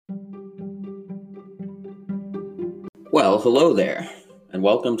Well, hello there, and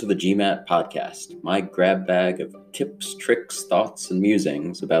welcome to the GMAT podcast, my grab bag of tips, tricks, thoughts, and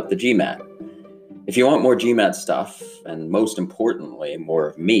musings about the GMAT. If you want more GMAT stuff, and most importantly, more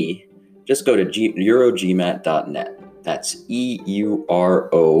of me, just go to eurogmat.net. That's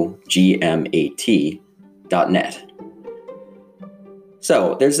EUROGMAT.net.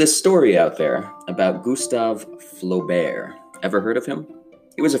 So, there's this story out there about Gustave Flaubert. Ever heard of him?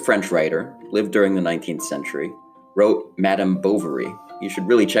 He was a French writer, lived during the 19th century, wrote Madame Bovary. You should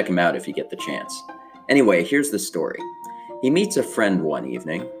really check him out if you get the chance. Anyway, here's the story. He meets a friend one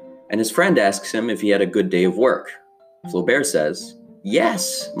evening, and his friend asks him if he had a good day of work. Flaubert says,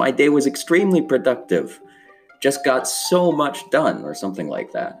 "Yes, my day was extremely productive. Just got so much done," or something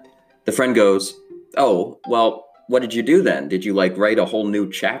like that. The friend goes, "Oh, well, what did you do then? Did you write a whole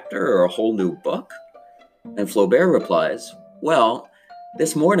new chapter or a whole new book?" And Flaubert replies, "Well,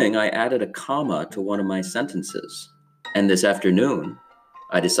 this morning I added a comma to one of my sentences, and this afternoon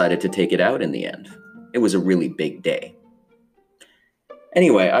I decided to take it out in the end. It was a really big day."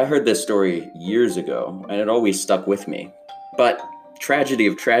 Anyway, I heard this story years ago, and it always stuck with me. But tragedy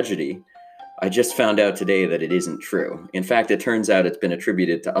of tragedy, I just found out today that it isn't true. In fact, it turns out it's been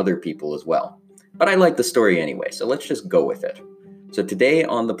attributed to other people as well. But I like the story anyway, so let's just go with it. So today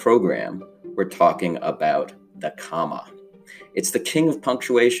on the program, we're talking about the comma. It's the king of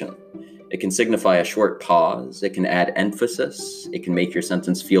punctuation. It can signify a short pause, it can add emphasis, it can make your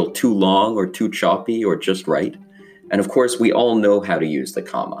sentence feel too long or too choppy or just right. And of course, we all know how to use the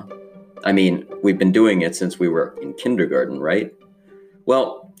comma. I mean, we've been doing it since we were in kindergarten, right?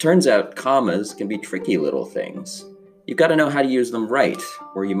 Well, turns out commas can be tricky little things. You've got to know how to use them right,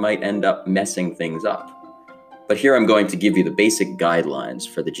 or you might end up messing things up. But here I'm going to give you the basic guidelines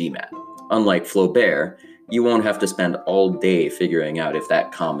for the GMAT. Unlike Flaubert, you won't have to spend all day figuring out if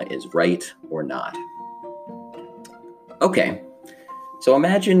that comma is right or not. Okay, so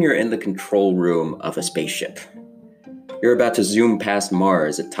imagine you're in the control room of a spaceship. You're about to zoom past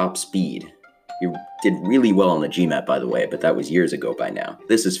Mars at top speed. You did really well on the GMAT, by the way, but that was years ago by now.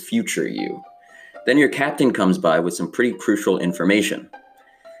 This is future you. Then your captain comes by with some pretty crucial information.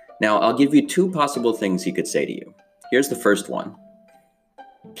 Now, I'll give you two possible things he could say to you. Here's the first one.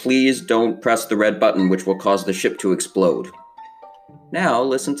 "Please don't press the red button, which will cause the ship to explode." Now,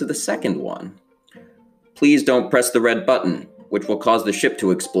 listen to the second one. "Please don't press the red button, which will cause the ship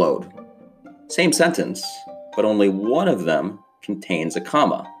to explode." Same sentence, but only one of them contains a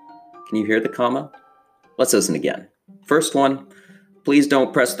comma. Can you hear the comma? Let's listen again. First one, "Please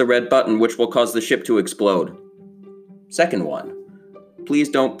don't press the red button, which will cause the ship to explode." Second one, "Please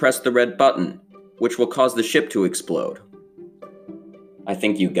don't press the red button, which will cause the ship to explode." I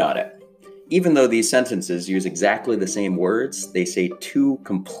think you got it. Even though these sentences use exactly the same words, they say two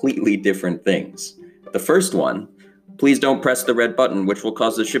completely different things. The first one, "Please don't press the red button, which will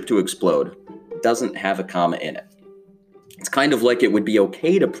cause the ship to explode," doesn't have a comma in it. It's kind of like it would be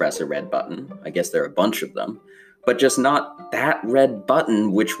okay to press a red button, I guess there are a bunch of them, but just not that red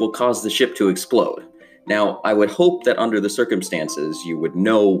button which will cause the ship to explode. Now, I would hope that under the circumstances you would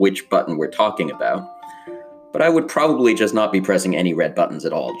know which button we're talking about, but I would probably just not be pressing any red buttons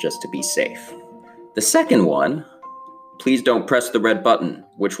at all, just to be safe. The second one, "Please don't press the red button,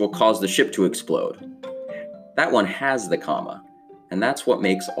 which will cause the ship to explode." That one has the comma, and that's what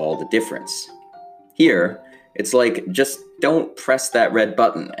makes all the difference. Here, it's like, just don't press that red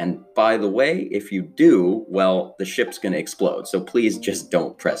button, and by the way, if you do, well, the ship's gonna explode, so please just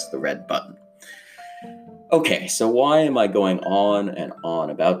don't press the red button. Okay, so why am I going on and on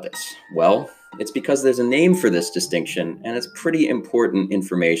about this? Well, it's because there's a name for this distinction, and it's pretty important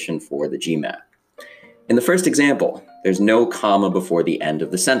information for the GMAT. In the first example, there's no comma before the end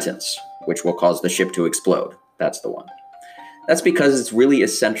of the sentence, which will cause the ship to explode. That's the one. That's because it's really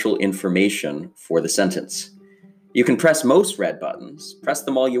essential information for the sentence. You can press most red buttons, press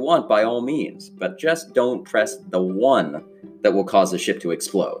them all you want by all means, but just don't press the one that will cause the ship to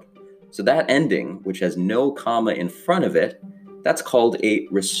explode. So that ending, which has no comma in front of it, that's called a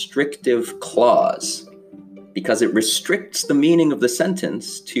restrictive clause, because it restricts the meaning of the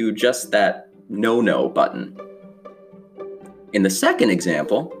sentence to just that no button. In the second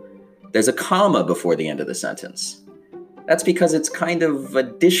example, there's a comma before the end of the sentence. That's because it's kind of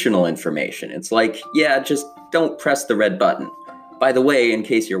additional information. It's like, yeah, just don't press the red button. By the way, in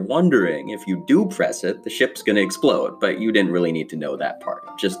case you're wondering, if you do press it, the ship's gonna explode, but you didn't really need to know that part.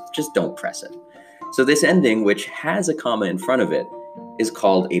 Just don't press it. So this ending, which has a comma in front of it, is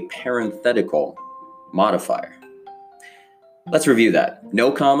called a parenthetical modifier. Let's review that.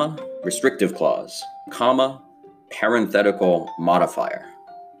 No comma, restrictive clause, comma, parenthetical modifier.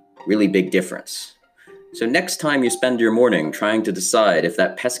 Really big difference. So next time you spend your morning trying to decide if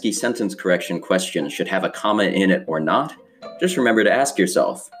that pesky sentence correction question should have a comma in it or not, just remember to ask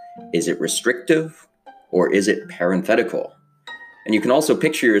yourself, is it restrictive or is it parenthetical? And you can also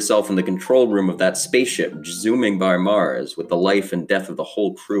picture yourself in the control room of that spaceship zooming by Mars with the life and death of the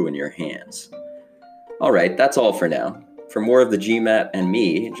whole crew in your hands. All right, that's all for now. For more of the GMAT and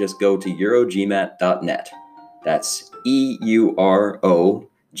me, just go to eurogmat.net. That's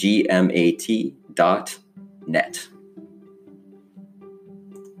EUROGMAT.net.